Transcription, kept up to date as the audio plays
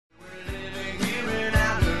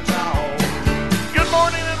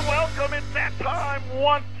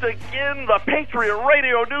once again, the Patriot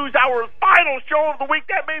Radio News Hour's final show of the week.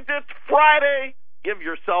 That means it's Friday. Give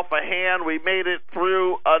yourself a hand. We made it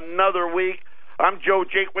through another week. I'm Joe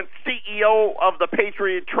Jaquin, CEO of the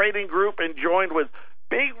Patriot Trading Group, and joined with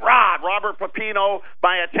Big Rod, Robert Pepino,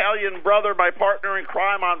 my Italian brother, my partner in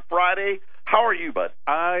crime on Friday. How are you, bud?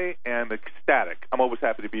 I am ecstatic. I'm always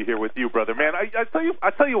happy to be here with you, brother. Man, I tell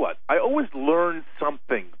you what. I always learn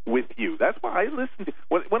something with you. That's why I listen to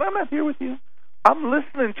when I'm not here with you. I'm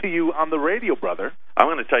listening to you on the radio, brother. I'm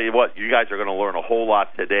going to tell you what, you guys are going to learn a whole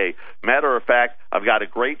lot today. Matter of fact, I've got a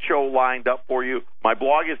great show lined up for you. My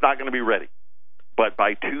blog is not going to be ready, but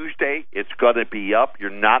by Tuesday, it's going to be up. You're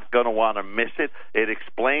not going to want to miss it. It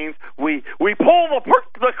explains. We pull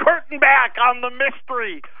the curtain back on the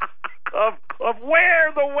mystery of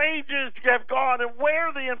where the wages have gone and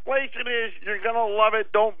where the inflation is. You're going to love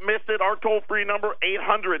it. Don't miss it. Our toll-free number,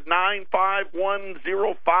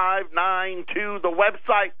 800-951-0592. The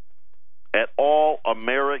website at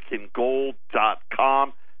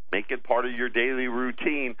allamericangold.com. Make it part of your daily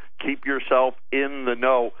routine. Keep yourself in the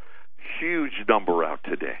know. Huge number out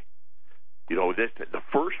today. You know, the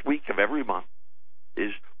first week of every month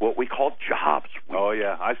is what we call jobs week. Oh,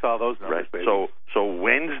 yeah. I saw those numbers, right. baby. So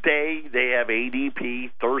Wednesday, they have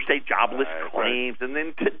ADP. Thursday, jobless claims. Right. And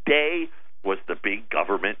then today was the big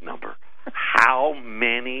government number. How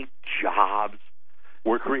many jobs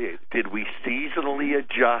were created? Did we seasonally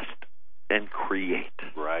adjust and create?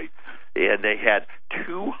 Right. And they had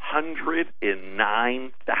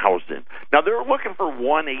 209,000. Now, they were looking for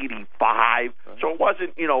 185, so it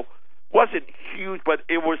wasn't huge, but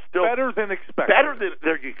it was still better than expected.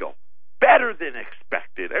 There you go. Better than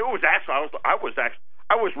expected. It was actually, I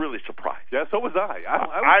was really surprised. Yeah, so was I.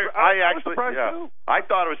 I was surprised too. I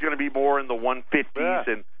thought it was going to be more in the 150s,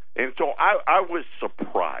 and so I was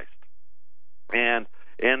surprised. And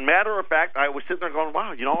matter of fact, I was sitting there going,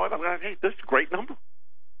 wow, you know what? Hey, this is a great number.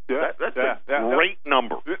 Yeah, that's a great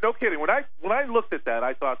number. No kidding. When I looked at that,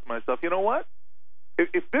 I thought to myself, you know what?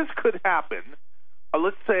 If this could happen,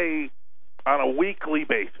 let's say on a weekly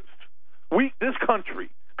basis, this country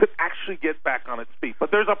could actually get back on its feet.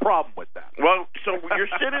 But there's a problem with that. Well, so you're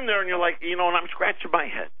sitting there and you're like, and I'm scratching my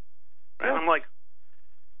head. Right? Yeah. I'm like,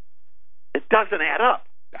 it doesn't add up.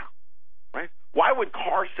 Yeah. Right? Why would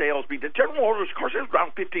car sales be? The General Motors car sales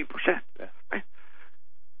down 15%. Yeah. Right?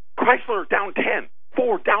 Chrysler down 10.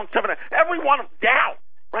 Ford down 7. Everyone down.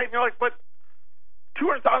 Right? And you're like, but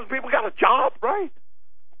 200,000 people got a job, right?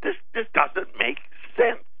 This doesn't make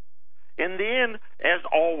sense. And then, as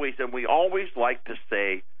always, and we always like to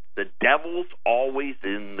say, the devil's always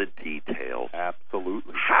in the details.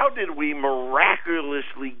 Absolutely. How did we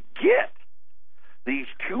miraculously get these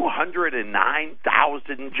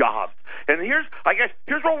 209,000 jobs? And here's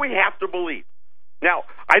what we have to believe. Now,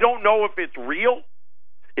 I don't know if it's real,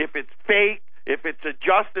 if it's fake, if it's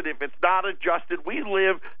adjusted, if it's not adjusted.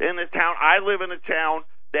 I live in a town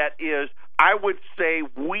that is, I would say,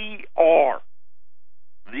 we are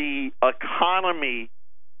the economy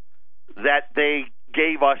that they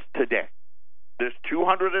gave us today. There's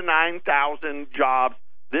 209,000 jobs.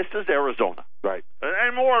 This is Arizona. Right.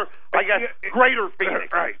 And more, I guess, Greater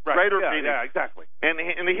Phoenix. Right. Greater Phoenix. Yeah, exactly. And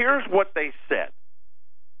here's what they said.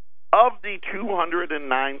 Of the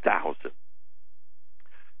 209,000,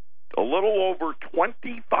 a little over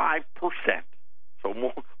 25%, so a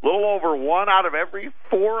little over 1 out of every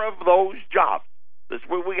 4 of those jobs, this is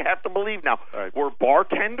what we have to believe now, were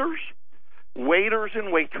bartenders, waiters,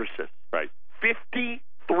 and waitresses. Right.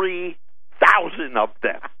 53,000 of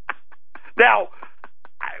them. Now,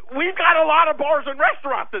 we've got a lot of bars and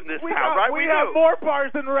restaurants in this town, right? We have more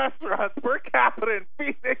bars and restaurants per capita in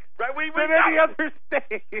Phoenix than any other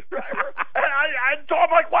state. Right? And so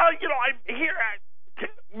I'm like, well, I'm here.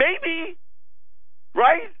 Maybe,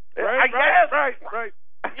 right? I guess. Right.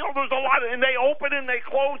 There's a lot, and they open and they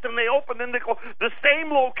close, and they open and they close. The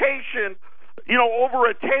same location, over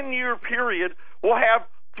a 10-year period, will have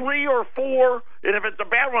 3 or 4, and if it's a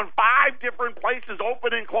bad one, 5 different places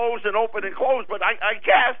open and close and open and close. But I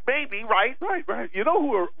guess maybe, right? Right. You know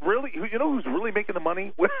who's really making the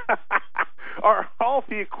money? Are all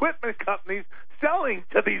the equipment companies selling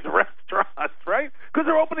to these restaurants, right? Because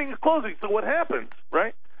they're opening and closing. So what happens,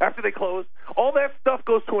 right? After they close, all that stuff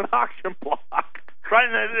goes to an auction block. Right,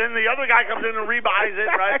 and then the other guy comes in and rebuys it,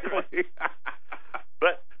 right?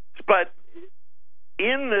 But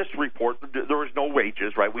in this report, there was no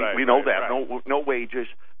wages, right? We know that, no wages.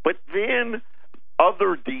 But then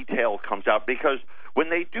other detail comes out, because when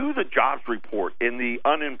they do the jobs report and the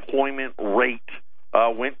unemployment rate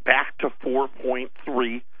went back to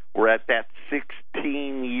 4.3, we're at that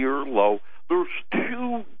 16-year low. There's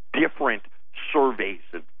 2 different surveys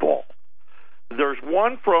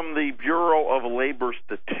from the Bureau of Labor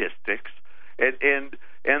Statistics, and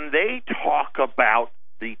they talk about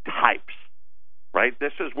the types, right?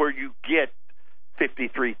 This is where you get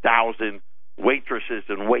 53,000 waitresses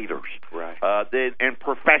and waiters. Right. And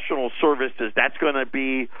professional services, that's going to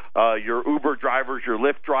be your Uber drivers, your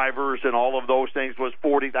Lyft drivers, and all of those things was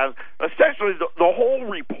 40,000. Essentially, the whole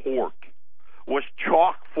report was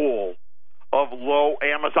chock full of low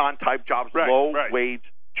Amazon-type jobs, low-wage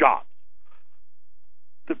jobs.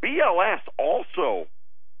 The BLS also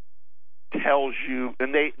tells you,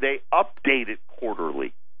 and they update it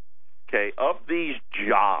quarterly, okay, of these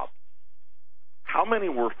jobs, how many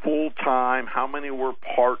were full-time, how many were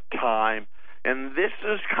part-time, and this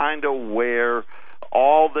is kind of where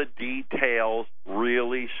all the details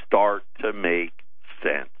really start to make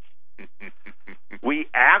sense. We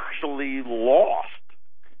actually lost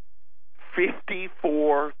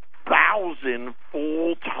 54,000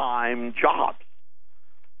 full-time jobs,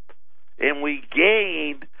 and we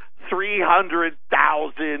gained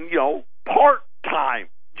 300,000, part-time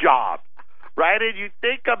jobs. Right? And you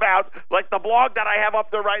think about, like the blog that I have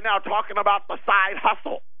up there right now talking about the side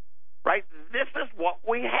hustle, right? This is what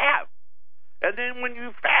we have. And then when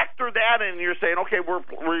you factor that in, you're saying, okay, we're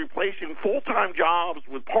replacing full-time jobs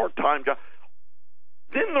with part-time jobs,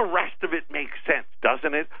 then the rest of it makes sense,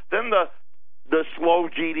 doesn't it? Then the slow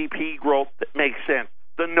GDP growth makes sense.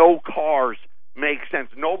 The no cars makes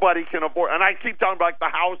sense. Nobody can afford, and I keep talking about the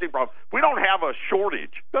housing problem. We don't have a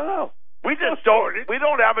shortage. No. We just don't. We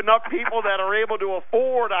don't have enough people that are able to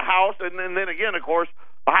afford a house, and then again, of course,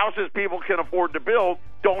 houses people can afford to build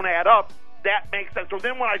don't add up. That makes sense. So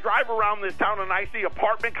then, when I drive around this town and I see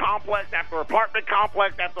apartment complex after apartment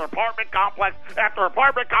complex after apartment complex after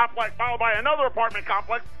apartment complex, followed by another apartment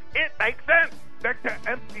complex, it makes sense. Next to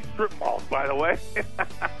empty strip malls, by the way.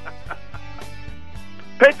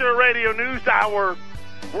 Patriot Radio News Hour.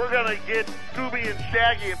 We're gonna get Scooby and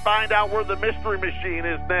Shaggy and find out where the mystery machine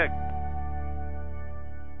is next.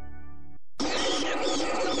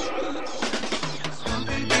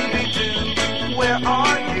 Where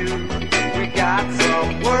are you? We got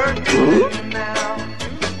some work to do now.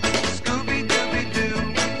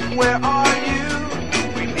 Scooby-Dooby-Doo, where are you?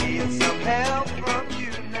 We need some help from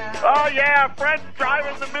you now. Oh, yeah, Fred's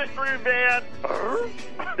driving the mystery van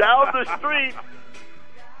down the street.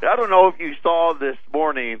 I don't know if you saw this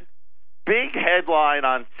morning, big headline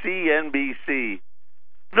on CNBC,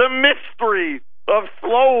 the mystery of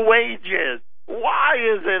slow wages. Why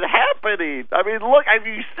is it happening? I mean, look, have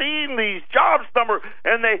you seen these jobs numbers?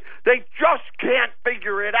 And they just can't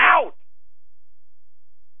figure it out.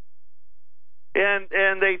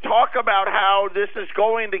 And they talk about how this is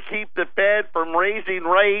going to keep the Fed from raising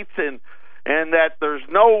rates and that there's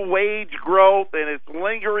no wage growth and it's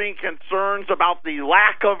lingering concerns about the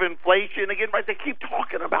lack of inflation. Again, right, they keep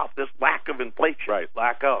talking about this lack of inflation. Right,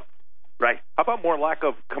 lack of. Right. How about more lack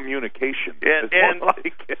of communication?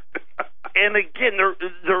 And again,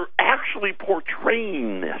 they're actually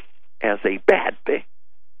portraying this as a bad thing.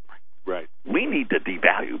 Right. We need to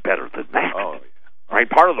devalue better than that. Oh, yeah. Right.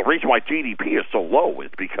 Part of the reason why GDP is so low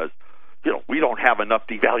is because, we don't have enough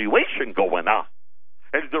devaluation going on.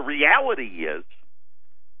 And the reality is,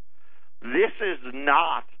 this is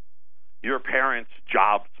not your parents'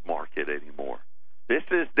 jobs market anymore. This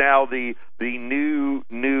is now the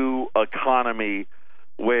new economy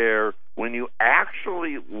where when you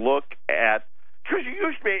actually look at, because you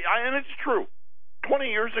used to be, and it's true, 20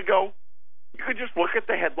 years ago, you could just look at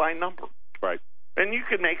the headline number. Right. And you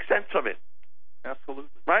could make sense of it. Absolutely.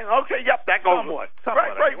 Right? Okay, yep, that goes. Somewhat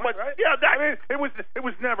right, anyway, but, right? Yeah, I mean, it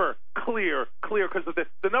was never clear because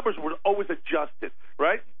the numbers were always adjusted,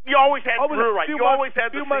 right? You always had always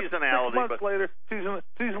had the months, seasonality. 6 months later,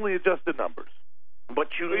 seasonally adjusted numbers. But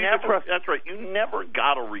you never, that's right, you never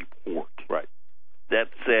got a report that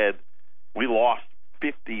said we lost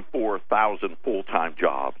 54,000 full-time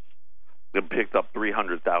jobs and picked up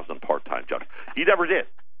 300,000 part-time jobs. You never did.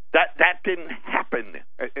 That didn't happen.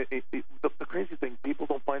 The crazy thing, people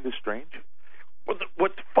don't find this strange. Well,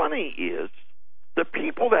 what's funny is the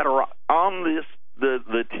people that are on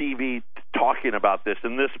the TV talking about this,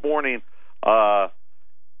 and this morning I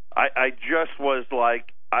just was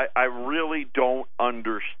like, I really don't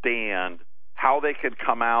understand how they could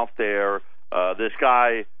come out there. This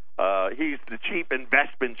guy, he's the chief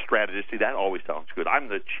investment strategist. See, that always sounds good. I'm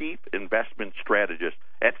the chief investment strategist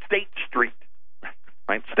at State Street.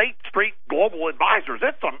 Right? State Street Global Advisors.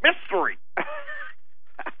 It's a mystery.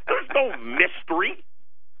 There's no mystery.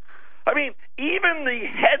 I mean, even the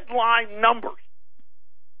headline numbers.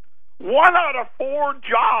 1 out of 4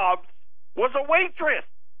 jobs was a waitress.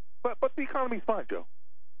 But the economy's fine, Joe.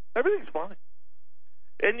 Everything's fine.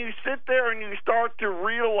 And you sit there and you start to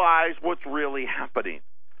realize what's really happening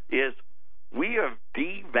is we have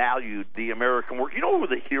devalued the American work. You know who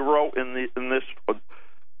the hero in this,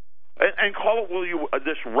 and call it, will you,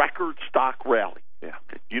 this record stock rally? Yeah.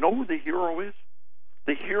 You know who the hero is?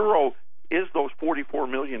 The hero is those 44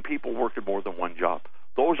 million people working more than one job.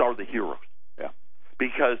 Those are the heroes. Yeah.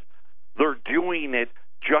 Because they're doing it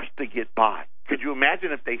just to get by. Could you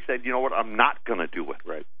imagine if they said, you know what, I'm not going to do it?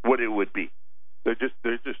 Right. What it would be. They're just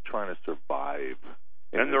trying to survive.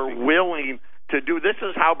 And they're willing to do, this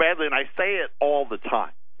is how badly, and I say it all the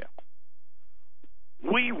time. Yeah.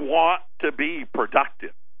 We want to be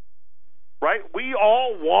productive. Right? We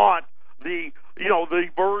all want the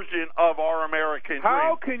version of our American dream.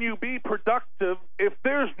 How can you be productive if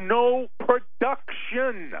there's no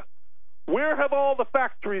production? Where have all the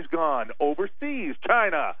factories gone? Overseas,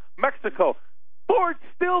 China, Mexico. Ford's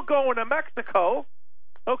still going to Mexico,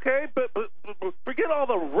 okay? But forget all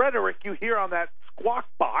the rhetoric you hear on that squawk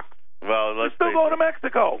box. Well, they're still going to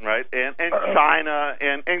Mexico. Right, and China,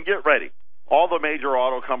 and get ready. All the major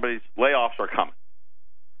auto companies, layoffs are coming.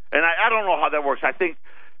 And I don't know how that works. I think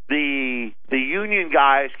the union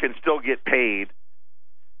guys can still get paid,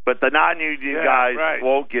 but the non-union guys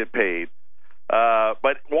won't get paid.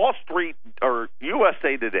 But Wall Street or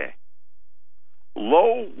USA Today,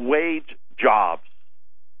 low-wage jobs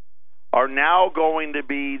are now going to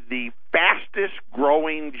be the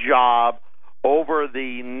fastest-growing job over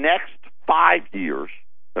the next 5 years.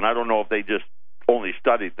 And I don't know if they just only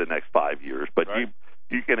studied the next 5 years, but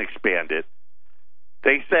you can expand it.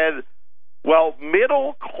 They said, well,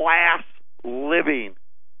 middle-class living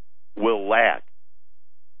will lag.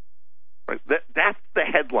 Right? That's the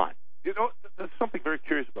headline. You know, there's something very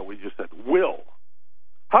curious about what you just said. Will.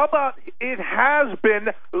 How about it has been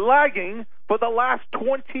lagging for the last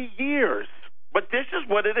 20 years? But this is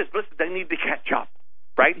what it is. Listen, they need to catch up,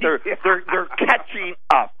 right? They're catching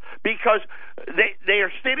up because they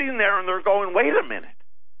are sitting there and they're going, wait a minute.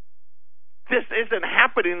 This isn't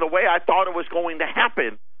happening the way I thought it was going to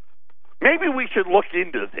happen. Maybe we should look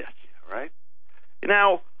into this, right?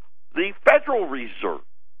 Now, the Federal Reserve,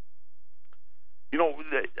 you know,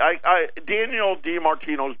 Danielle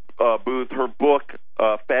DiMartino's booth, her book,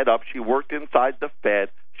 Fed Up, she worked inside the Fed.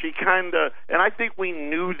 She kind of, and I think we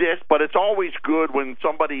knew this, but it's always good when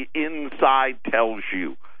somebody inside tells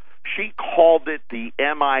you. She called it the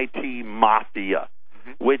MIT Mafia,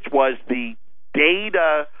 which was the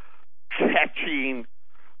data catching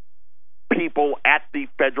people at the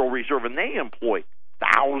Federal Reserve, and they employ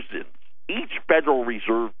thousands. Each Federal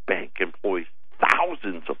Reserve bank employs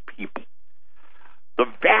thousands of people. The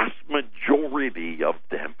vast majority of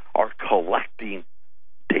them are collecting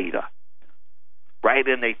data, right?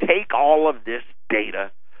 And they take all of this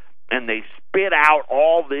data and they spit out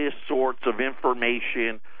all this sorts of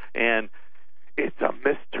information, and it's a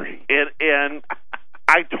mystery. And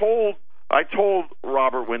I told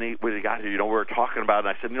Robert when he got here, you know, we were talking about it,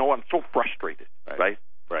 and I said, you know, I'm so frustrated, right?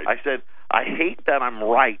 I said, I hate that I'm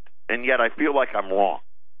right, and yet I feel like I'm wrong,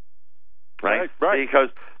 right? Because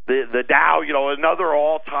the Dow, you know, another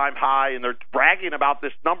all-time high, and they're bragging about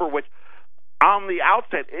this number, which on the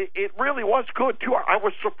outset, it really was good, too. I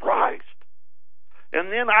was surprised.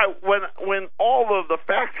 And then when all of the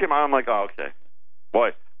facts came out, I'm like, oh, okay, boy,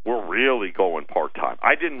 we're really going part-time.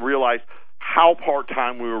 I didn't realize how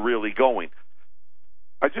part-time we were really going.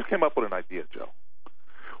 I just came up with an idea, Joe.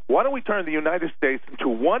 Why don't we turn the United States into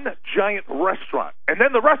one giant restaurant, and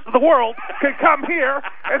then the rest of the world can come here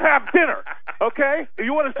and have dinner, okay? If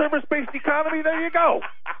you want a service-based economy, there you go.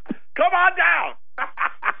 Come on down.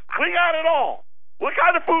 We got it all. What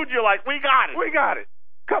kind of food you like? We got it. We got it.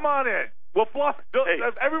 Come on in.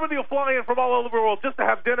 Everybody will fly in from all over the world just to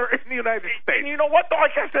have dinner in the United States. And you know what, though?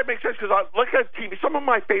 I guess that makes sense because I look at TV. Some of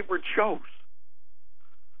my favorite shows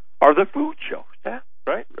are the food shows. Yeah,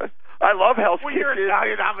 right. I love Hell's Kitchen.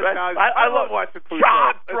 I love watching food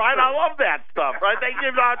shows. Right? I love that stuff, right? They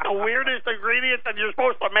give out the weirdest ingredients and you're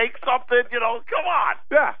supposed to make something, you know. Come on.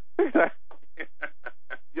 Yeah, exactly.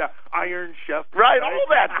 Yeah, Iron Chef. Right, all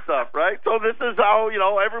that stuff, right? So this is how, you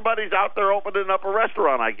know, everybody's out there opening up a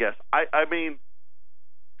restaurant, I guess. I mean,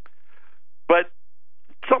 but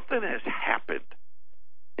something has happened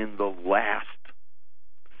in the last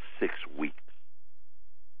 6 weeks.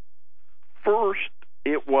 First,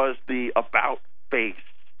 it was the about face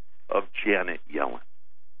of Janet Yellen,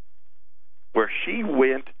 where she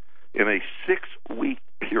went in a 6-week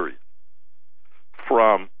period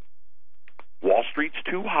from Wall Street's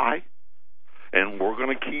too high, and we're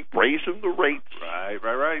going to keep raising the rates.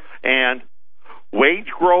 Right. And wage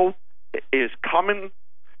growth is coming,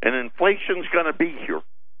 and inflation's going to be here.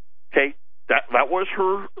 Okay? That was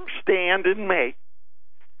her stand in May.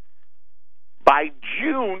 By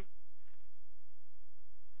June,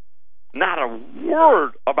 not a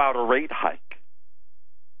word about a rate hike,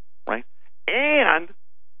 right? And,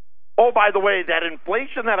 oh, by the way, that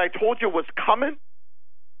inflation that I told you was coming,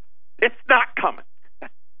 it's not coming.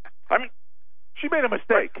 I mean, she made a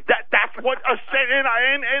mistake. That's what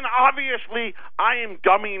and obviously I am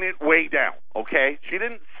dumbing it way down. Okay, she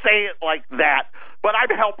didn't say it like that, but I'm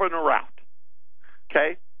helping her out.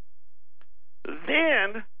 Okay.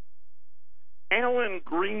 Then Alan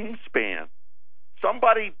Greenspan,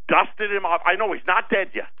 somebody dusted him off. I know he's not dead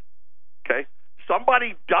yet. Okay,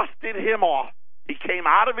 somebody dusted him off. He came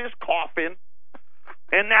out of his coffin,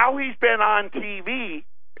 and now he's been on TV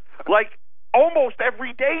like almost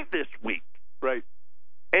every day this week. Right.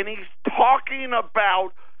 And he's talking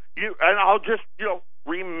about you, and I'll just,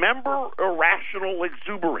 remember irrational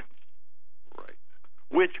exuberance. Right.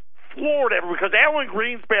 Which floored everyone, because Alan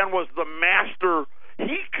Greenspan was the master.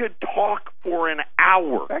 He could talk for an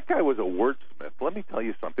hour. That guy was a wordsmith. Let me tell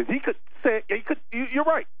you something. You're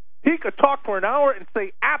right. He could talk for an hour and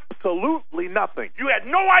say absolutely nothing. You had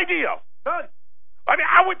no idea. None. I mean,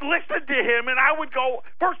 I would listen to him, and I would go,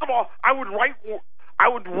 first of all, I would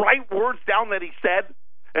write words down that he said,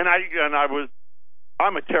 and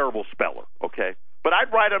I'm a terrible speller, okay? But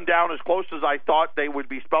I'd write them down as close as I thought they would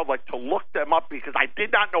be spelled, like to look them up, because I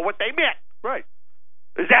did not know what they meant. Right.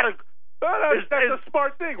 Is that a... That's a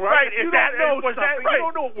smart thing, right? Right. If you don't know something, you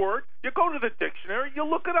don't know a word, you go to the dictionary, you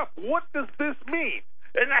look it up. What does this mean?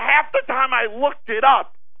 And half the time I looked it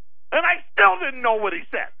up, and I still didn't know what he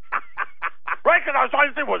said. Right? Because I was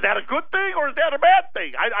trying to say, was that a good thing or is that a bad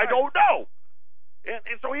thing? I don't know.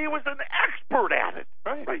 And so he was an expert at it.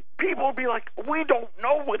 Right. People would be like, we don't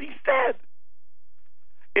know what he said.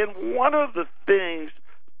 And one of the things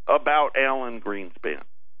about Alan Greenspan,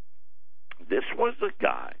 this was a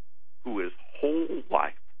guy who his whole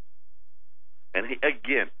life, and he,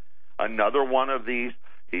 again, another one of these,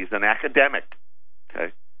 he's an academic,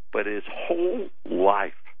 okay, but his whole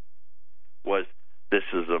life was, this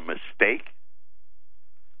is a mistake.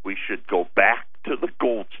 We should go back to the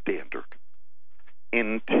gold standard.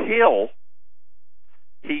 Until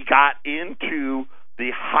he got into the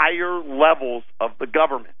higher levels of the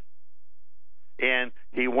government. And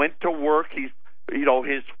he went to work.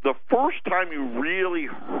 The first time you really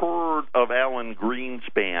heard of Alan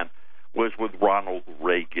Greenspan was with Ronald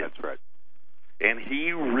Reagan. That's right. And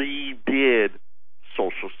he redid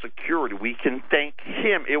Social Security. We can thank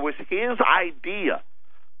him. It was his idea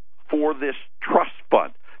for this trust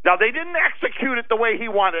fund. Now, they didn't execute it the way he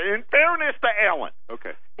wanted. In fairness to Alan,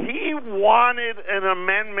 okay, he wanted an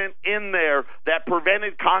amendment in there that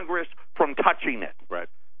prevented Congress from touching it. Right.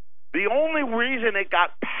 The only reason it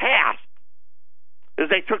got passed is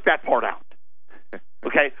they took that part out.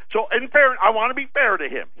 Okay? So, in fairness, I want to be fair to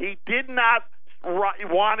him. He did not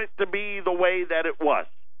want it to be the way that it was.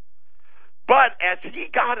 But as he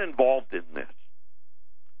got involved in this,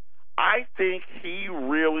 I think he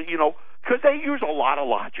really, because they use a lot of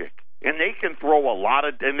logic, and they can throw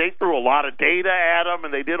and they threw a lot of data at him,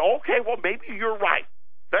 and they did, okay, well, maybe you're right.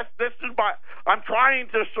 I'm trying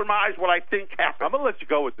to surmise what I think happened. I'm going to let you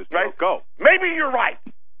go with this, Joe. Right? Go. Maybe you're right.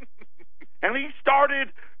 And he started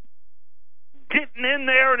getting in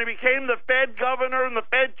there, and he became the Fed governor and the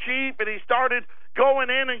Fed chief, and he started going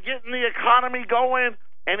in and getting the economy going,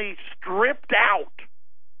 and he stripped out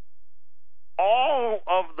all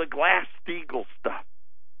of the Glass-Steagall stuff.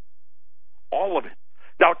 All of it.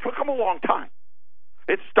 Now, it took him a long time.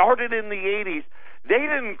 It started in the 80s. They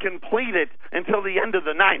didn't complete it until the end of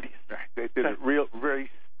the 90s. They did it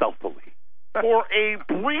very stealthily. For a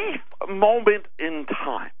brief moment in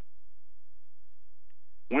time,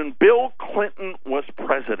 when Bill Clinton was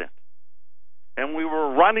president, and we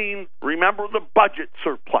were running, remember the budget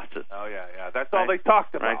surpluses? Oh, yeah. That's all they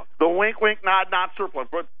talked about. Right? The wink, wink, nod, nod surplus.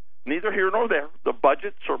 But neither here nor there, the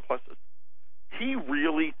budget surpluses. He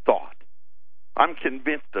really thought, I'm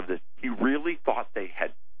convinced of this, he really thought they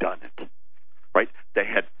had done it. Right? They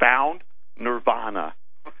had found nirvana.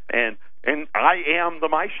 And I am the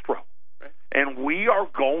maestro. Right? And we are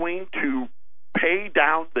going to pay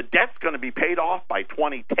down, the debt's going to be paid off by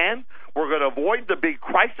 2010. We're going to avoid the big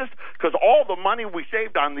crisis because all the money we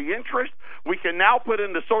saved on the interest, we can now put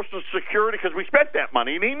into Social Security because we spent that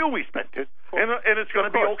money, and he knew we spent it, and it's going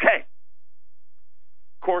to be okay.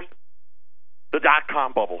 Of course, the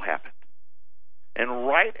dot-com bubble happened. And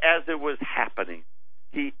right as it was happening,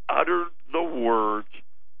 he uttered the words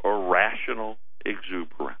irrational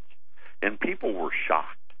exuberance. And people were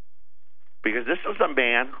shocked. Because this is a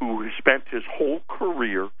man who spent his whole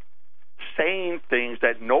career saying things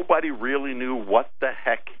that nobody really knew what the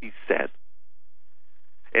heck he said.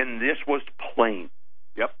 And this was plain.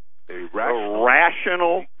 Yep.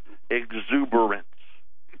 Irrational exuberance.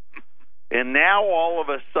 And now all of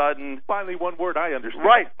a sudden, finally one word I understand.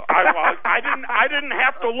 Right. I didn't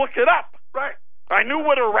have to look it up. Right. I knew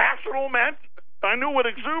what irrational meant. I knew what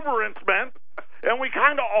exuberance meant. And we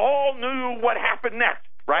kind of all knew what happened next,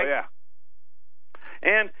 right? Oh, yeah.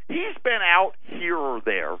 And he's been out here or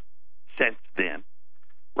there since then,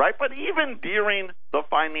 right? But even during the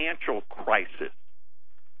financial crisis,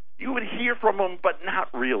 you would hear from him, but not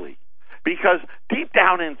really. Because deep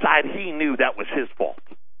down inside, he knew that was his fault,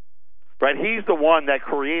 right? He's the one that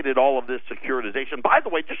created all of this securitization. By the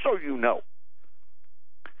way, just so you know,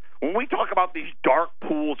 when we talk about these dark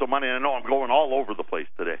pools of money, and I know I'm going all over the place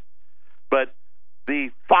today, but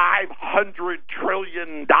the $500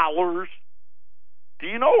 trillion, do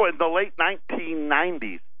you know in the late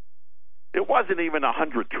 1990s, it wasn't even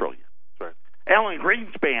 $100 trillion. That's right. Alan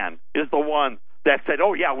Greenspan is the one that said,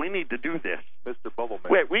 oh, yeah, we need to do this. Mr.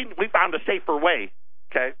 Bubbleman. We found a safer way,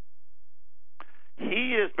 okay?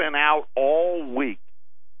 He has been out all week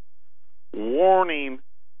warning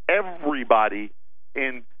everybody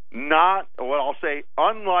in not, what I'll say,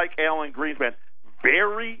 unlike Alan Greenspan,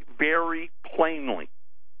 very, very plainly.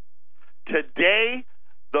 Today,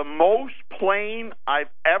 the most plain I've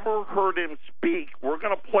ever heard him speak. We're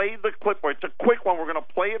going to play the clip. It's a quick one. We're going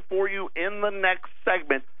to play it for you in the next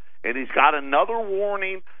segment. And he's got another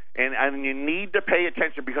warning, and you need to pay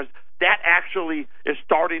attention because that actually is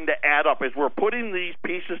starting to add up as we're putting these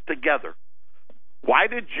pieces together. Why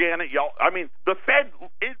did Janet Yellen? I mean, the Fed,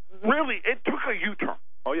 it took a U-turn.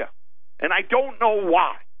 Oh, yeah. And I don't know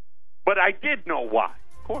why, but I did know why.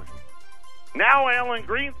 Of course. Now Alan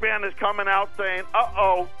Greenspan is coming out saying,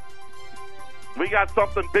 uh-oh, we got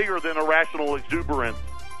something bigger than irrational exuberance.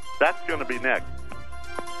 That's going to be next.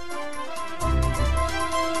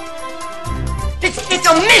 It's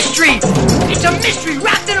a mystery! It's a mystery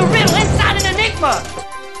wrapped in a riddle inside an enigma!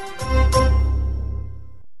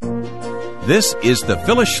 This is the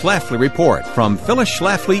Phyllis Schlafly Report from Phyllis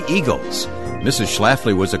Schlafly Eagles. Mrs.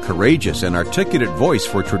 Schlafly was a courageous and articulate voice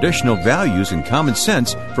for traditional values and common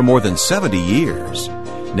sense for more than 70 years.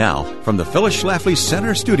 Now, from the Phyllis Schlafly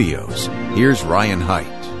Center Studios, here's Ryan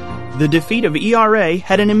Haidt. The defeat of ERA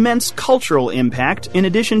had an immense cultural impact in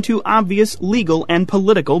addition to obvious legal and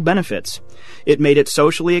political benefits. It made it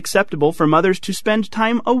socially acceptable for mothers to spend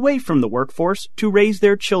time away from the workforce to raise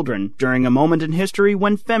their children during a moment in history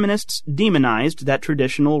when feminists demonized that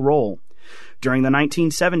traditional role. During the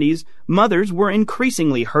 1970s, mothers were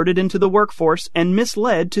increasingly herded into the workforce and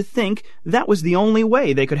misled to think that was the only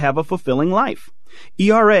way they could have a fulfilling life.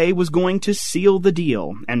 ERA was going to seal the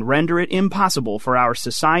deal and render it impossible for our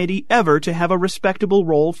society ever to have a respectable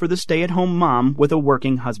role for the stay-at-home mom with a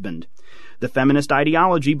working husband. The feminist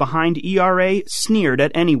ideology behind ERA sneered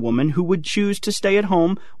at any woman who would choose to stay at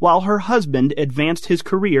home while her husband advanced his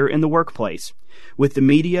career in the workplace. With the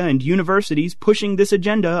media and universities pushing this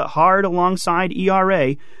agenda hard alongside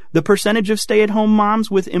ERA, the percentage of stay-at-home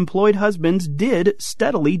moms with employed husbands did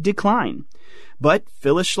steadily decline. But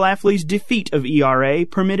Phyllis Schlafly's defeat of ERA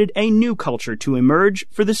permitted a new culture to emerge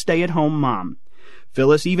for the stay-at-home mom.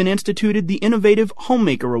 Phyllis even instituted the innovative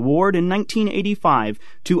Homemaker Award in 1985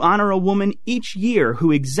 to honor a woman each year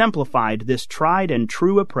who exemplified this tried and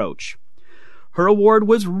true approach. Her award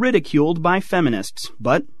was ridiculed by feminists,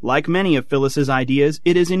 but like many of Phyllis's ideas,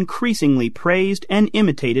 it is increasingly praised and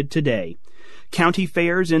imitated today. County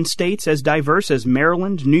fairs in states as diverse as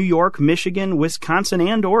Maryland, New York, Michigan, Wisconsin,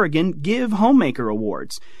 and Oregon give homemaker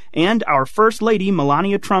awards. And our First Lady,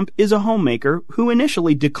 Melania Trump, is a homemaker who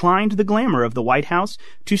initially declined the glamour of the White House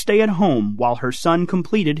to stay at home while her son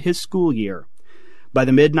completed his school year. By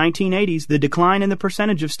the mid-1980s, the decline in the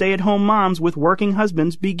percentage of stay-at-home moms with working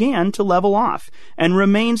husbands began to level off and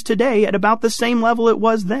remains today at about the same level it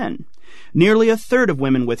was then. Nearly a third of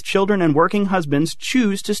women with children and working husbands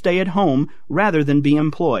choose to stay at home rather than be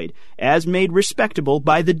employed, as made respectable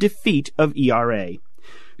by the defeat of ERA.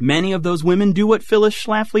 Many of those women do what Phyllis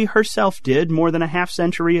Schlafly herself did more than a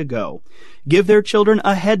half-century ago: give their children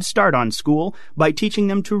a head start on school by teaching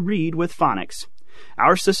them to read with phonics.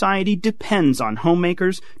 Our society depends on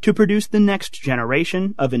homemakers to produce the next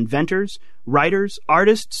generation of inventors, writers,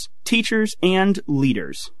 artists, teachers, and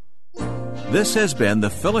leaders. This has been the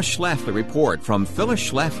Phyllis Schlafly Report from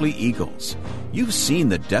Phyllis Schlafly Eagles. You've seen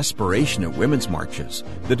the desperation of women's marches,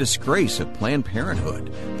 the disgrace of Planned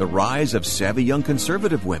Parenthood, the rise of savvy young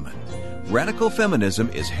conservative women. Radical feminism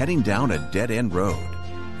is heading down a dead-end road.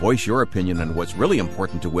 Voice your opinion on what's really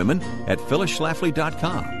important to women at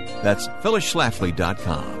phyllisschlafly.com. That's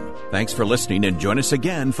phyllisschlafly.com. Thanks for listening, and join us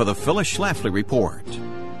again for the Phyllis Schlafly Report.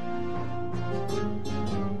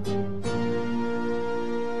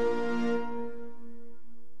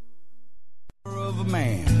 Of a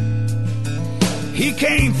man. He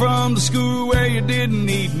came from the school where you didn't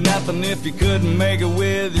need nothing if you couldn't make it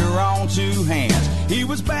with your own two hands. He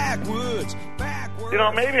was backwoods. You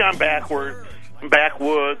know, maybe I'm backwoods,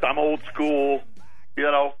 I'm old school, you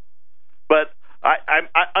know, but I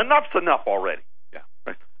enough's enough already. Yeah.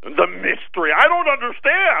 The mystery. I don't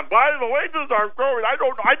understand why the wages aren't growing. I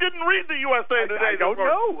don't know. I didn't read the USA Today. I don't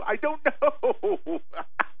know.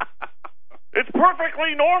 It's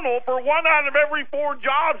perfectly normal for 1 out of every 4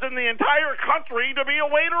 jobs in the entire country to be a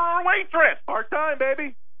waiter or a waitress. Part-time,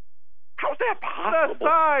 baby. How's that possible? That's a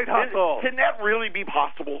side hustle. Can that really be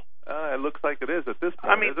possible? It looks like it is at this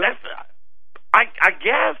point. I mean, I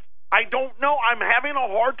guess. I don't know. I'm having a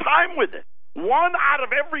hard time with it. 1 out of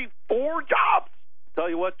every 4 jobs. Tell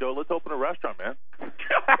you what, Joe, let's open a restaurant, man.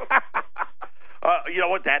 You know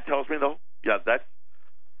what that tells me, though? Yeah, that's,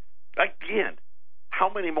 again, how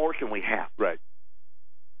many more can we have? Right.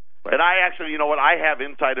 And I actually, you know what, I have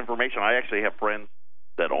inside information. I actually have friends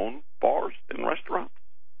that own bars and restaurants.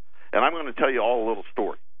 And I'm going to tell you all a little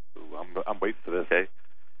story. Ooh, I'm waiting for this. Okay.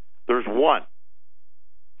 There's one.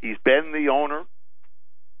 He's been the owner,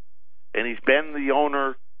 and he's been the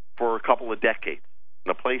owner for a couple of decades.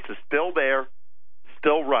 And the place is still there,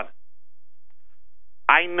 still running.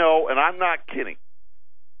 I know, and I'm not kidding,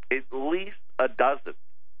 at least a dozen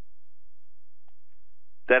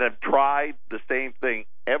that have tried the same thing.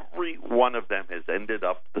 Every one of them has ended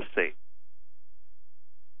up the same.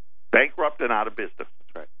 Bankrupt and out of business.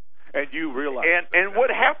 That's right. And you realize. And what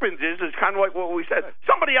happens is kind of like what we said.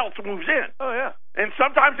 Somebody else moves in. Oh, yeah. And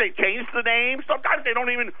sometimes they change the name. Sometimes they don't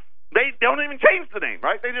even change the name,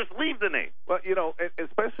 right? They just leave the name. Well, you know,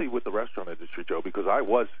 especially with the restaurant industry, Joe, because I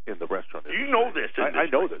was in the restaurant industry. You know this industry. I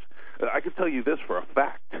know this. I can tell you this for a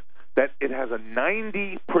fact, that it has a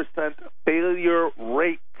 90% failure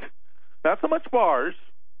rate. Not so much bars,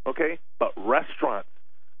 okay, but restaurants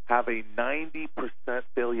have a 90%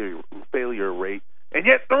 failure rate, and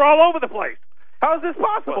yet they're all over the place. How is this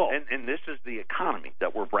possible? Well, and this is the economy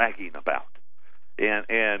that we're bragging about.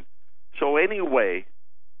 And so anyway,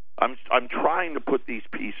 I'm trying to put these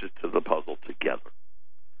pieces to the puzzle together.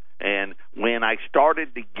 And when I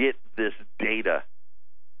started to get this data,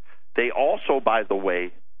 they also, by the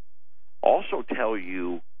way, also tell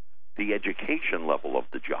you the education level of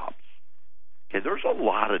the jobs. Okay, there's a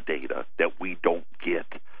lot of data that we don't get,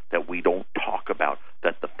 that we don't talk about,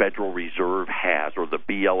 that the Federal Reserve has, or the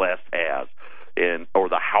BLS has, or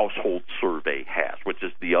the Household Survey has, which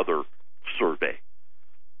is the other survey.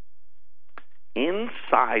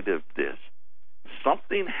 Inside of this,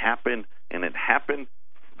 something happened, and it happened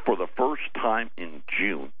for the first time in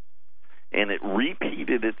June, and it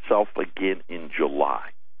repeated itself again in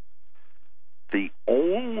July.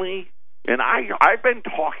 And I've been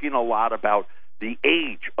talking a lot about the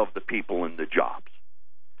age of the people in the jobs.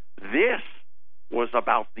 This was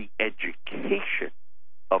about the education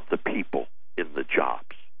of the people in the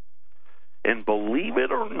jobs. And believe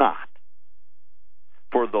it or not,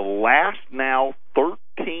 for the last now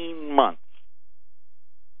 13 months,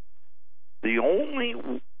 the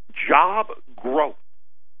only job growth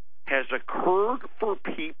has occurred for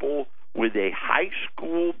people with a high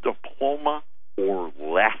school diploma or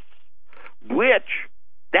less, which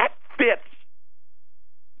that fits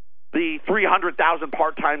the 300,000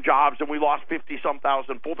 part-time jobs, and we lost 50-some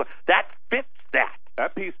thousand full-time. That fits that.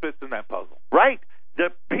 That piece fits in that puzzle. Right. The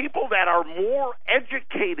people that are more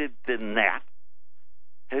educated than that,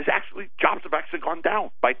 jobs have actually gone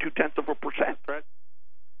down by 0.2%. Right.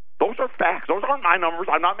 Those are facts. Those aren't my numbers.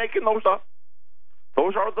 I'm not making those up.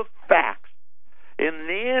 Those are the facts. And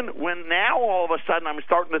then when now all of a sudden I'm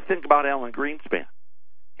starting to think about Alan Greenspan,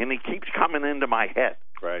 and he keeps coming into my head.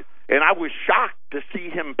 Right. And I was shocked to see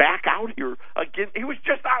him back out here again. He was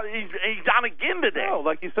just out. He's on again today. No,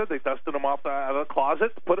 like you said, they dusted him off out of the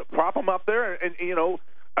closet, prop him up there, and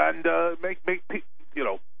make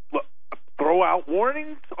throw out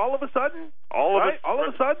warnings all of a sudden. All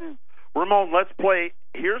of a sudden. Ramon, let's play.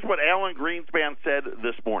 Here's what Alan Greenspan said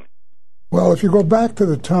this morning. Well, if you go back to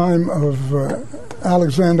the time of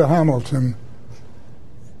Alexander Hamilton,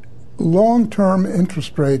 long-term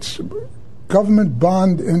interest rates, government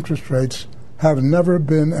bond interest rates, have never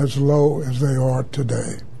been as low as they are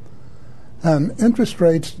today. And interest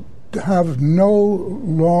rates have no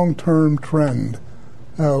long-term trend.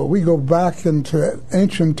 We go back into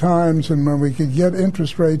ancient times, and when we could get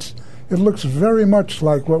interest rates, it looks very much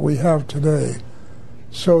like what we have today.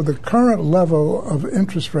 So the current level of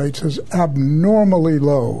interest rates is abnormally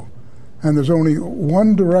low. and there's only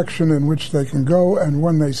one direction in which they can go, and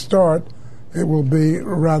when they start, it will be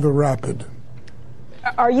rather rapid.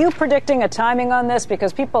 Are you predicting a timing on this?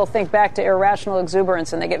 Because people think back to irrational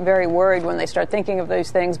exuberance and they get very worried when they start thinking of those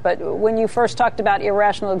things. But when you first talked about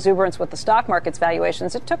irrational exuberance with the stock market's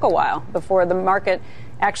valuations, it took a while before the market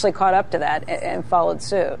actually caught up to that and followed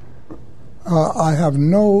suit. I have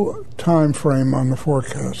no time frame on the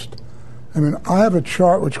forecast. I mean, I have a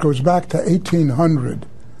chart which goes back to 1800,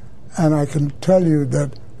 and I can tell you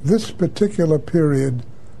that this particular period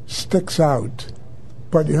sticks out.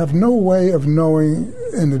 But you have no way of knowing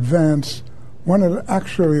in advance when it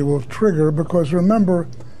actually will trigger, because remember,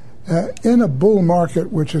 in a bull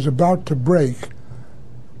market which is about to break,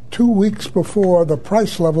 2 weeks before, the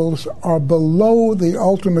price levels are below the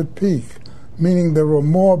ultimate peak, meaning there are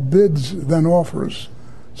more bids than offers.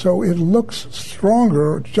 So it looks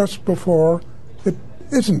stronger just before it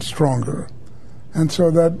isn't stronger. And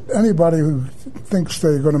so that anybody who thinks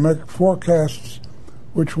they're going to make forecasts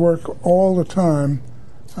which work all the time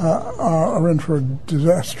are in for a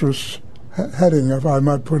disastrous heading, if I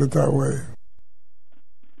might put it that way.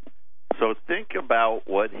 So think about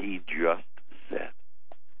what he just said.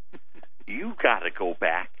 You got to go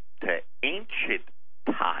back to ancient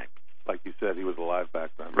times. Like you said, he was alive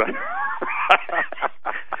back then. Right.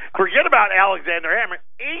 Forget about Alexander Hamilton.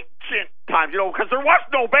 Ancient times, because there was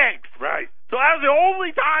no banks. Right. So that was the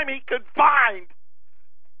only time he could find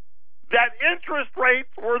that interest rates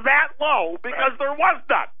were that low, because there was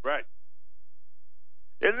none. Right.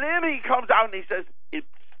 And then he comes out and he says, it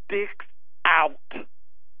sticks out.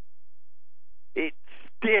 It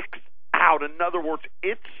sticks out. In other words,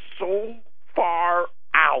 it's so far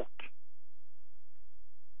out.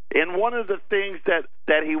 And one of the things that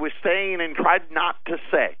he was saying and tried not to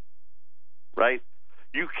say, right?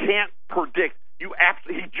 You can't predict.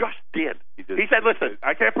 He just did. He said, listen,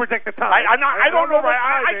 I can't predict the time. I don't know.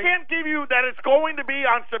 I can't give you that it's going to be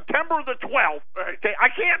on September the 12th. Right. Okay, I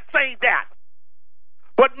can't say that.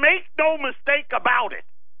 But make no mistake about it.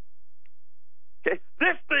 Okay,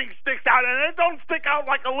 this thing sticks out, and it don't stick out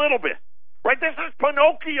like a little bit. Right? This is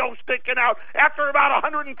Pinocchio sticking out after about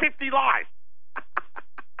 150 lies.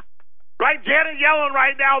 Right? Janet Yellen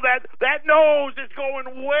right now, that nose is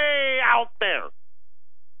going way out there.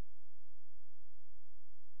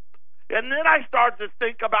 And then I start to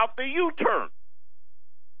think about the U-turn.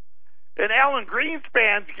 And Alan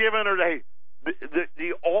Greenspan's giving her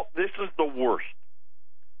this is the worst.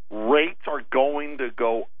 Rates are going to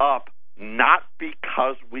go up, not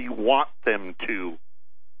because we want them to,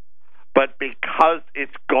 but because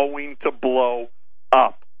it's going to blow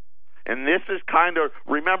up. And this is kind of,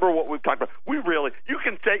 remember what we've talked about. You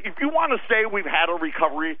can say, if you want to say we've had a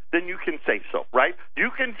recovery, then you can say so, right? You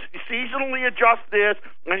can seasonally adjust this,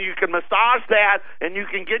 and you can massage that, and you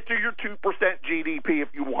can get to your 2% GDP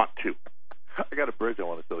if you want to. I got a bridge I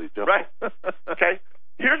want to sell you, Joe. Right? Okay.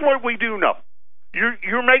 Here's what we do know.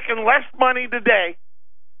 You're making less money today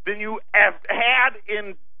than you have had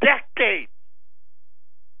in decades.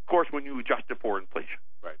 Of course, when you adjust it for inflation.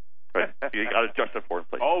 Right. You got to adjust it for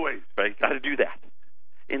inflation. Always. Right. Got to do that.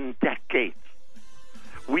 In decades,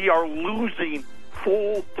 we are losing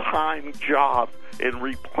full-time jobs and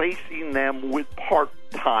replacing them with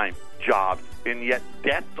part-time jobs, and yet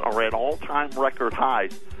debts are at all-time record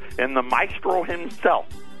highs. And the maestro himself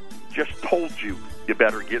just told you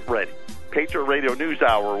better get ready. Patriot Radio News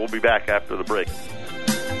Hour. We'll be back after the break.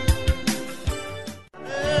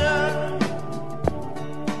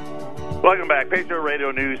 Welcome back. Patriot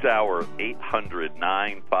Radio News Hour,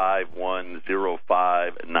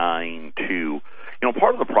 800-951-0592.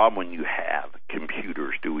 Part of the problem when you have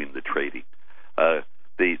computers doing the trading, the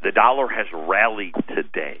dollar has rallied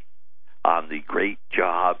today on the great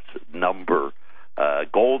jobs number.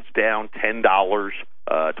 Gold's down $10,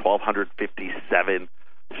 $1,257.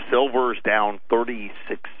 Silver's down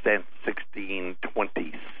 36 cents,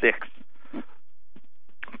 $16.26.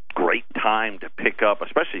 Great time to pick up,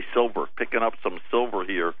 especially silver, picking up some silver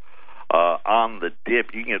here on the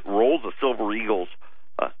dip. You can get rolls of Silver Eagles,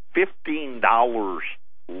 $15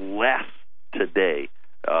 less today,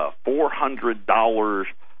 $400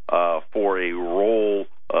 for a roll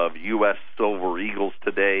of U.S. Silver Eagles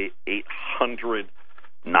today,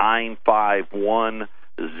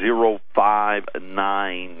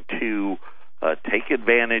 800-951-0592. Take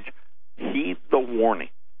advantage. Heed the warning,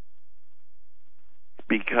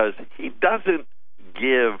 because he doesn't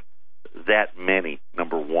give that many,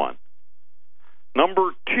 number one.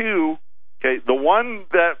 Number two, okay, the one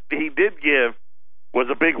that he did give was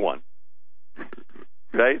a big one.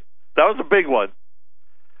 Right? That was a big one.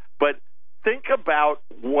 But think about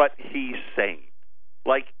what he's saying.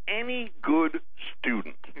 like any good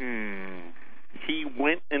student, he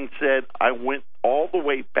went and said, I went all the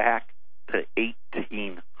way back to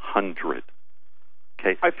 1800.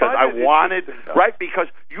 Okay, because I wanted, right, because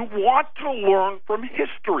you want to learn from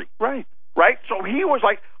history. Right. Right? So he was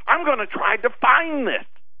like, I'm going to try to find this.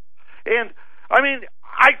 And, I mean,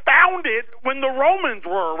 I found it when the Romans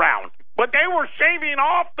were around, but they were shaving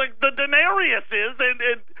off the denariuses,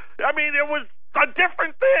 and I mean, it was a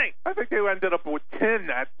different thing. I think they ended up with 10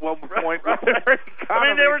 at one point. Right. I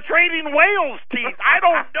mean, they were trading whales' teeth. I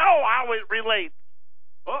don't know how it relates.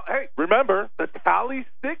 Well, hey, remember the tally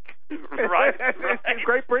stick? Right. In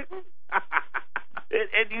Great Britain?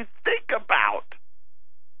 And you think about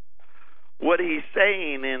what he's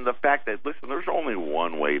saying in the fact that, listen, there's only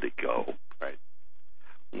one way to go. Right.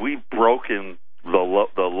 We've broken the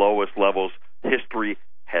lowest levels history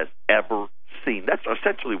has ever seen. That's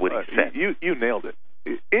essentially what he said. You nailed it.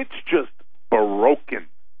 It's just broken.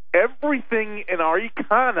 Everything in our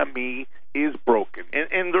economy is broken.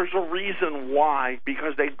 And there's a reason why,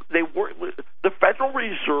 because they were the Federal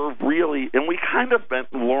Reserve really, and we kind of been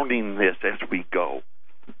learning this as we go,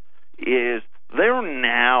 is they're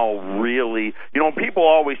now really, people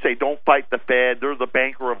always say don't fight the Fed, they're the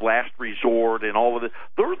banker of last resort and all of this.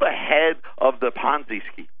 They're the head of the Ponzi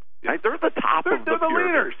scheme. Right? They're the top of the pyramid.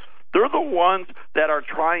 Leaders. They're the ones that are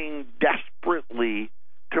trying desperately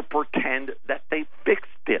to pretend that they fixed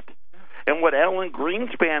it. And what Alan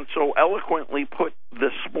Greenspan so eloquently put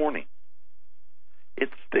this morning, it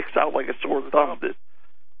sticks out like a sore thumb.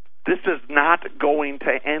 This is not going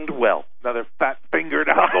to end well. Another fat-fingered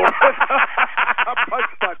out.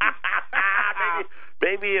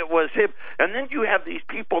 Maybe it was him. And then you have these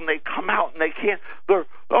people, and they come out, and they can't.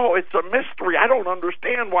 It's a mystery. I don't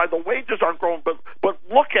understand why the wages aren't growing. But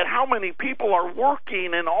look at how many people are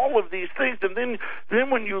working and all of these things. And then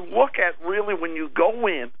when you look at really when you go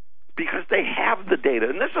in, because they have the data,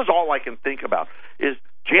 and this is all I can think about, is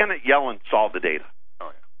Janet Yellen saw the data. Oh,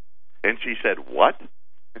 yeah. And she said, what?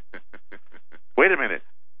 Wait a minute.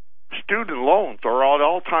 Student loans are at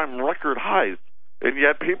all-time record highs, and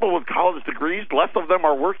yet people with college degrees, less of them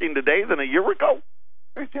are working today than a year ago.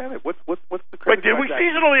 Hey, Janet, what's the credit? Wait, did we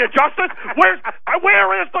seasonally adjust it? Where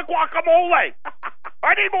is the guacamole?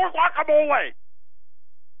 I need more guacamole.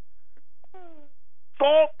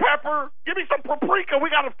 Salt, pepper, give me some paprika. We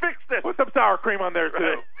got to fix this. Put some sour cream on there,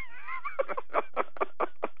 too.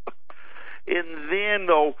 And then,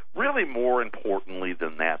 though, really more importantly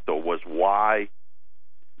than that, though, was why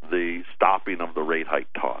the stopping of the rate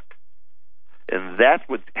hike talk. And that's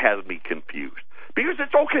what has me confused. Because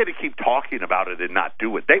it's okay to keep talking about it and not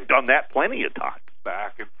do it. They've done that plenty of times.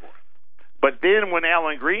 Back and forth. But then when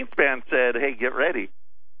Alan Greenspan said, hey, get ready,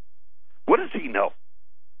 what does he know?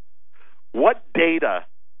 What data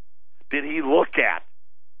did he look at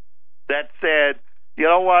that said, you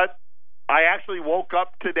know what, I actually woke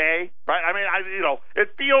up today, right? I mean,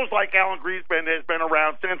 it feels like Alan Greenspan has been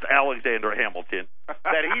around since Alexander Hamilton,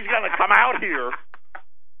 that he's going to come out here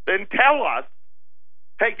and tell us,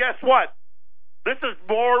 hey, guess what? This is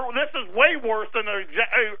way worse than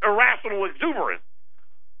irrational exuberance.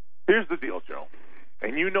 Here's the deal, Joe,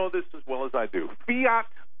 and you know this as well as I do. Fiat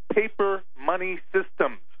paper money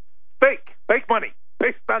systems, fake money,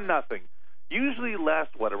 based on nothing, usually last,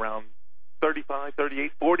 around 35,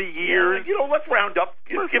 38, 40 years. Yeah, let's round up.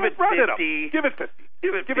 Give it 50. Give it 50.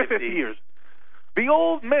 Give it 50 years. The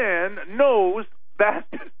old man knows that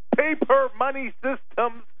paper money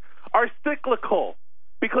systems are cyclical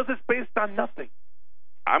because it's based on nothing.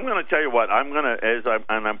 I'm going to tell you what.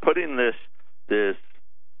 I'm putting this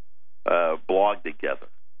blog together.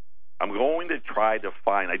 I'm going to try to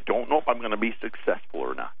find. I don't know if I'm going to be successful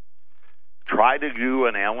or not. Try to do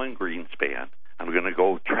an Alan Greenspan. I'm going to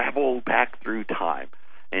go travel back through time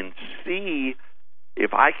and see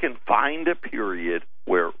if I can find a period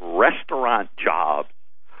where restaurant jobs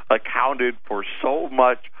accounted for so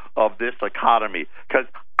much of this economy. Because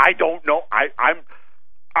I don't know.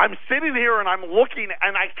 I'm sitting here and I'm looking,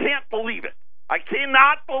 and I can't believe it. I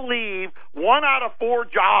cannot believe 1 out of 4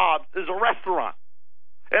 jobs is a restaurant.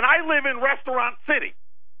 And I live in Restaurant City.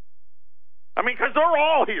 I mean, because they're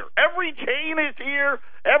all here. Every chain is here.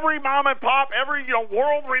 Every mom and pop, every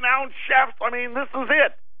world-renowned chef. I mean, this is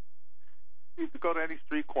it. You can go to any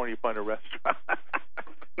street corner, you find a restaurant.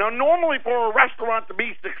 Now, normally for a restaurant to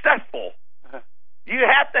be successful, you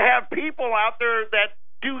have to have people out there that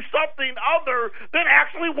do something other than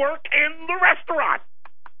actually work in the restaurant.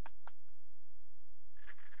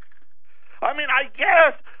 I mean, I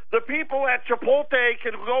guess the people at Chipotle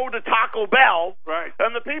can go to Taco Bell, right?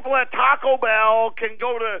 And the people at Taco Bell can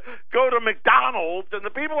go to McDonald's, and the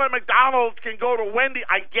people at McDonald's can go to Wendy's,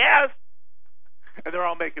 I guess. And they're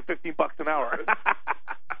all making $15 an hour.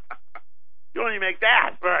 You don't even make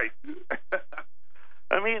that, right?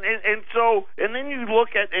 I mean, and then you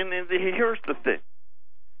look at, and here's the thing,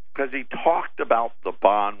 because he talked about the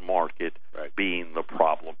bond market being the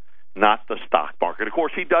problem, not the stock market. Of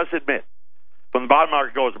course, he does admit when the bond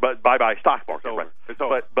market goes, bye-bye stock market. It's over. Right? It's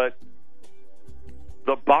over. But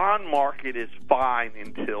the bond market is fine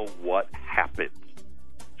until what happens.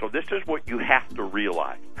 So this is what you have to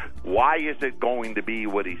realize. Why is it going to be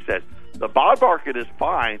what he says? The bond market is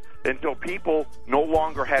fine until people no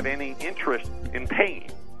longer have any interest in paying.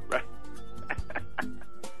 Right?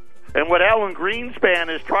 And what Alan Greenspan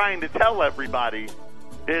is trying to tell everybody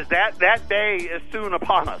is that day is soon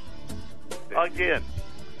upon us. Again,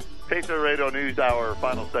 Patriot Radio News Hour,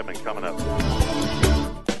 final segment coming up.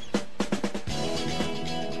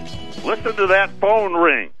 Listen to that phone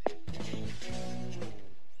ring.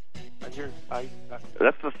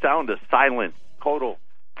 That's the sound of silence. Total.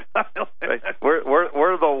 Right.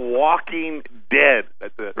 We're the walking dead.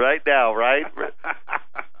 That's it. Right now, right?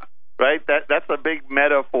 Right? That's a big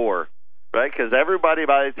metaphor, right? Because everybody,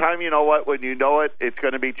 by the time you know what, when you know it, it's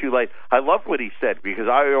going to be too late. I love what he said because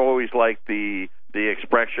I always like the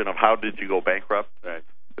expression of how did you go bankrupt? Right.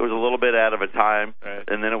 It was a little bit out of a time, right.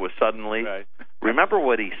 And then it was suddenly. Right. Remember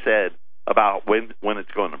what he said about when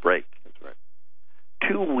it's going to break. That's right.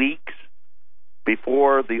 2 weeks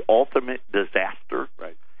before the ultimate disaster,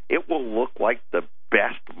 right. It will look like the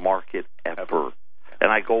best market ever.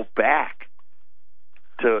 And I go back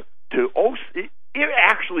to it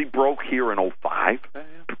actually broke here in 2005. Yeah.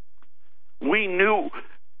 We knew,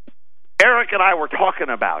 Eric and I were talking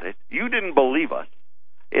about it. You didn't believe us.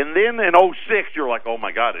 And then in 2006, you're like, oh,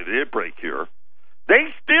 my God, it did break here.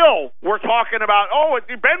 They still were talking about,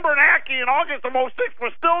 Ben Bernanke in August of 2006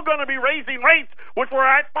 was still going to be raising rates, which were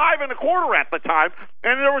at 5.25% at the time,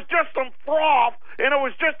 and there was just some froth, and it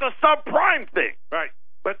was just a subprime thing. Right.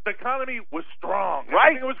 But the economy was strong.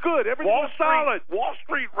 Right. Everything was good. Everything was solid. Wall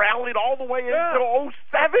Street rallied all the way until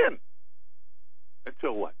 2007.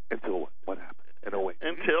 Until what? Until what? What happened?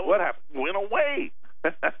 Until what happened? Went away.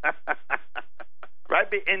 Right?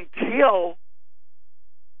 Until,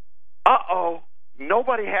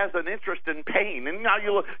 nobody has an interest in paying. And now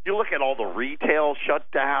you look at all the retail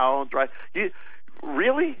shutdowns, right?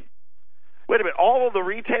 Really? Wait a minute. All of the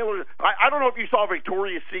retailers, I don't know if you saw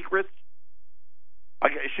Victoria's Secrets.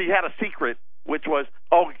 She had a secret, which was,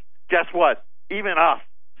 guess what? Even us,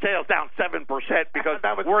 sales down 7% because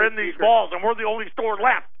we're in these malls and we're the only store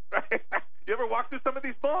left. Right? You ever walk through some of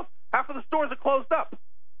these malls? Half of the stores are closed up.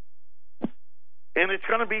 And it's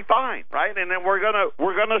going to be fine, right? And then we're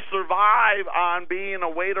gonna survive on being a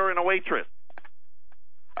waiter and a waitress.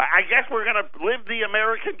 I guess we're going to live the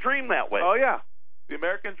American dream that way. Oh yeah, the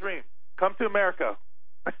American dream. Come to America.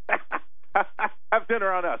 Have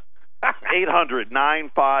dinner on us.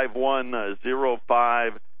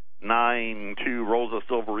 800-951-0592. Rosa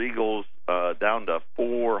Silver Eagles down to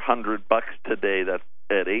 $400 today. That's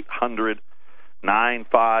at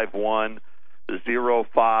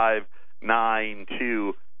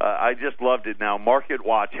 800-951-0592. I just loved it. Now, Market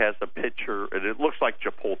Watch has a picture, and it looks like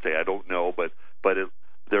Chipotle. I don't know, but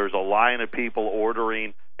there's a line of people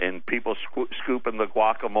ordering, and people scooping the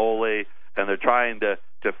guacamole, and they're trying to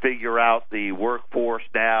figure out the workforce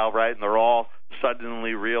now, right? And they're all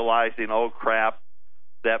suddenly realizing, oh, crap,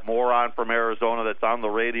 that moron from Arizona that's on the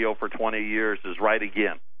radio for 20 years is right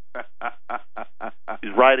again.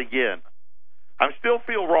 He's right again. I still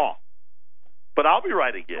feel wrong. But I'll be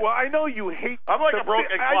right again. Well, I know you hate. I'm like a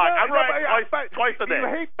broken clock. I'm right twice a day. You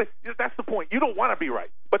hate. That's the point. You don't want to be right.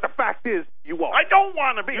 But the fact is, you won't. I don't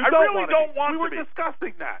want to be. I really don't want to be. We were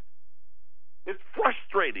discussing that. It's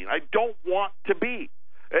frustrating. I don't want to be,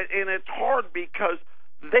 and it's hard because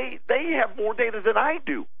they have more data than I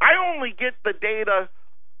do. I only get the data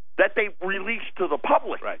that they release to the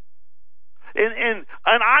public. Right. And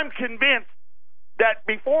I'm convinced that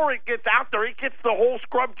before it gets out there, it gets the whole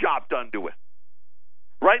scrub job done to it.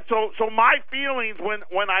 Right, so my feelings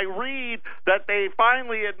when I read that they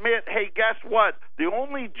finally admit, hey, guess what? The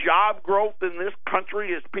only job growth in this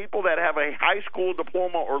country is people that have a high school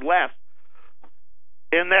diploma or less,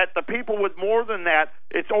 and that the people with more than that,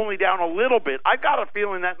 it's only down a little bit. I got a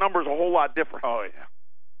feeling that number's a whole lot different. Oh yeah.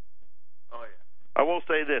 I will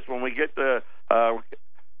say this: when we get to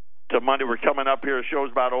Monday, we're coming up here. The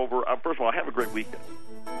show's about over. First of all, have a great weekend.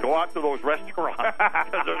 Go out to those restaurants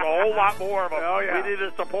because there's a whole lot more of them. Oh, yeah. We need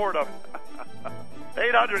to support them.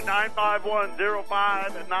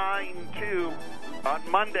 800-951-0592.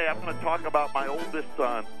 On Monday, I'm going to talk about my oldest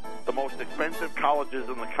son, the most expensive colleges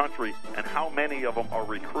in the country, and how many of them are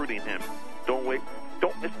recruiting him. Don't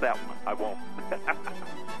miss that one. I won't.